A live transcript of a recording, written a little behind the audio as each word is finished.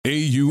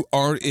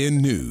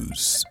WRN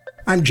News.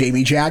 I'm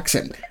Jamie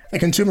Jackson. The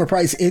Consumer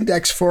Price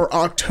Index for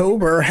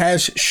October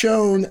has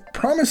shown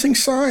promising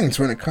signs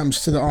when it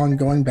comes to the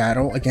ongoing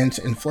battle against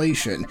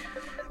inflation.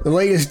 The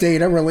latest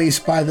data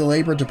released by the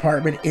Labor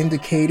Department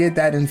indicated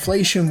that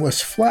inflation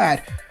was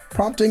flat,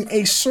 prompting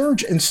a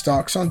surge in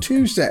stocks on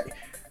Tuesday.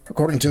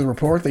 According to the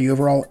report, the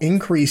overall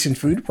increase in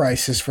food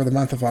prices for the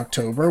month of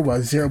October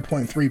was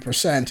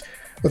 0.3%,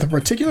 with a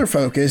particular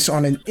focus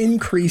on an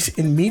increase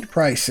in meat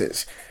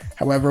prices.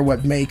 However,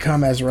 what may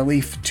come as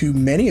relief to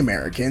many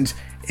Americans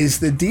is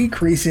the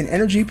decrease in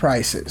energy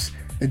prices.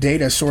 The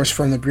data sourced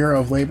from the Bureau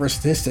of Labor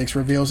Statistics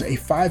reveals a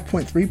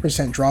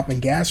 5.3% drop in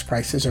gas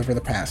prices over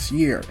the past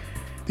year.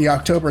 The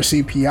October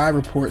CPI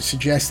report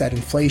suggests that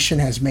inflation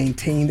has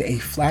maintained a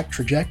flat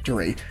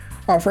trajectory,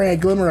 offering a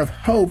glimmer of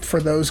hope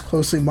for those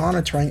closely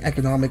monitoring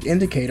economic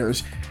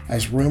indicators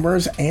as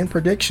rumors and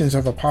predictions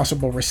of a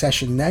possible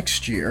recession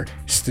next year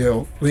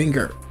still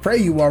linger. For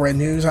WRN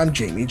News, I'm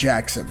Jamie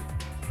Jackson.